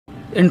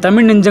என்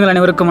தமிழ் நெஞ்சங்கள்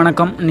அனைவருக்கும்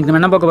வணக்கம். இன்றைக்கி நம்ம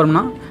என்ன பார்க்க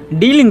போகிறோம்னா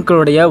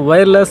D-Linkடைய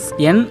வயர்லெஸ்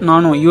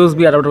Nano USB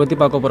அடாப்டர் பற்றி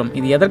பார்க்க போகிறோம்.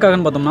 இது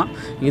எதற்காகன்னு பார்த்தோம்னா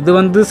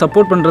இது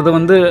சப்போர்ட்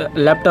பண்ணுறது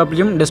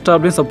லேப்டாப்லேயும்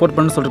டெஸ்க்டாப்லேயும் சப்போர்ட்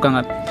பண்ண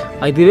சொல்லியிருக்காங்க.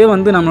 இதுவே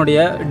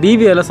நம்மளுடைய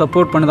DVRல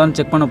சப்போர்ட் பண்ணுதான்னு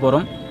செக் பண்ண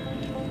போகிறோம்.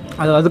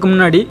 அதுக்கு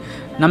முன்னாடி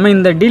நம்ம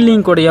இந்த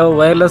D-Linkடைய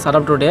வயர்லெஸ்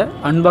அடாப்டருடைய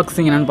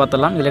அன்பாக்சிங் என்னென்னு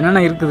பார்த்தலாம். இதில்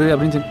என்னென்ன இருக்குது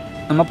அப்படின்னு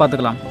நம்ம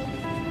பார்த்துக்கலாம்.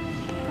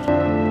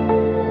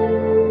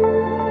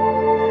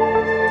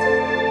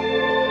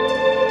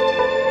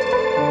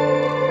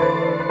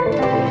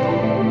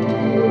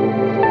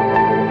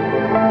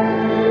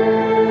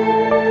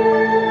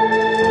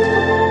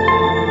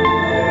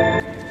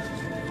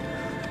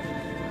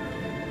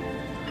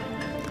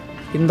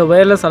 இந்த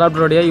வயர்லெஸ்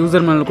அடாப்டருடைய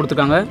யூசர் மேனுவல்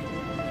கொடுத்துருக்காங்க.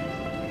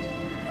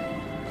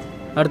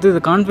 அடுத்து இது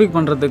கான்ஃபிக்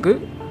பண்ணுறதுக்கு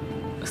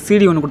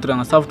CD ஒன்று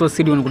கொடுத்துருக்காங்க, சாஃப்ட்வேர்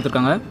CD ஒன்று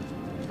கொடுத்துருக்காங்க.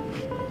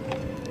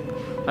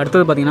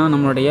 அடுத்தது பார்த்திங்கன்னா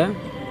நம்மளுடைய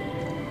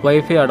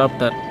வைஃபை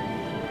அடாப்டர்.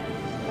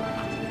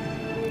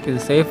 இது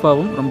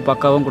சேஃபாகவும் ரொம்ப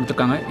பக்காவும்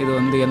கொடுத்துருக்காங்க.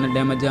 இது என்ன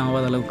டேமேஜும்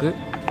ஆகாத அளவுக்கு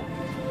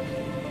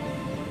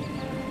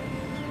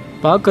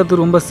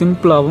பார்க்கறது ரொம்ப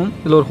சிம்பிளாகவும்.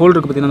 இதில் ஒரு ஹோல்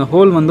இருக்குது பார்த்திங்கன்னா, அந்த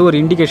ஹோல் ஒரு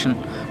இண்டிகேஷன்,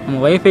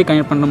 நம்ம வைஃபை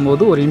கனெக்ட்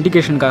பண்ணும்போது ஒரு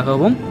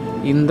இண்டிகேஷனுக்காகவும்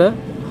இந்த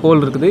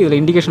ஹோல் இருக்குது. இதில்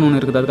இண்டிகேஷன் ஒன்று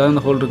இருக்குது, அதுக்காக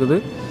இந்த ஹோல் இருக்குது.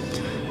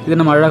 இது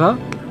நம்ம அழகாக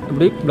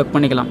இப்படி ப்ளக்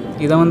பண்ணிக்கலாம்.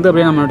 இதை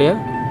அப்படியே நம்மளுடைய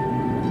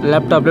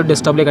லேப்டாப்லேயோ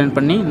டெஸ்க்டாப்லேயே கனெக்ட்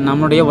பண்ணி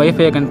நம்மளுடைய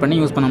வைஃபையை கனெக்ட் பண்ணி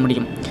யூஸ் பண்ண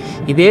முடியும்.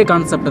 இதே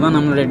கான்செப்ட் தான்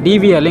நம்மளுடைய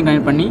DVRலையும்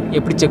கனெக்ட் பண்ணி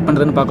எப்படி செக்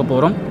பண்ணுறதுன்னு பார்க்க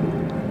போகிறோம்.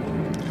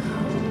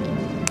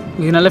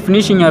 இது நல்ல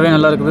ஃபினிஷிங்காகவே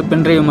நல்லா இருக்குது.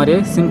 பென்ட்ரைவ்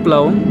மாதிரியே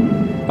சிம்பிளாகவும்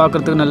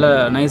பார்க்குறதுக்கு நல்ல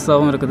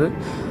நைஸாகவும் இருக்குது.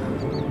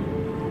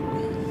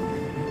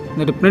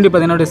 இந்த பின்னாடி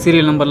பார்த்தீங்கன்னா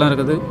சீரியல் நம்பர்லாம்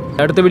இருக்குது.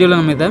 அடுத்த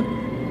வீடியோவில் நம்ம இதை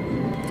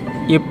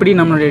எப்படி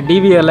நம்மளுடைய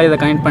DVRல இதை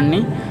கனெக்ட் பண்ணி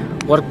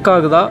ஒர்க்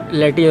ஆகுதா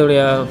இல்லாட்டி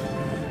இதோடைய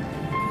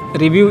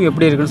ரிவ்யூ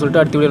எப்படி இருக்குன்னு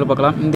சொல்லிட்டு அடுத்த வீடியோவில் பார்க்கலாம்.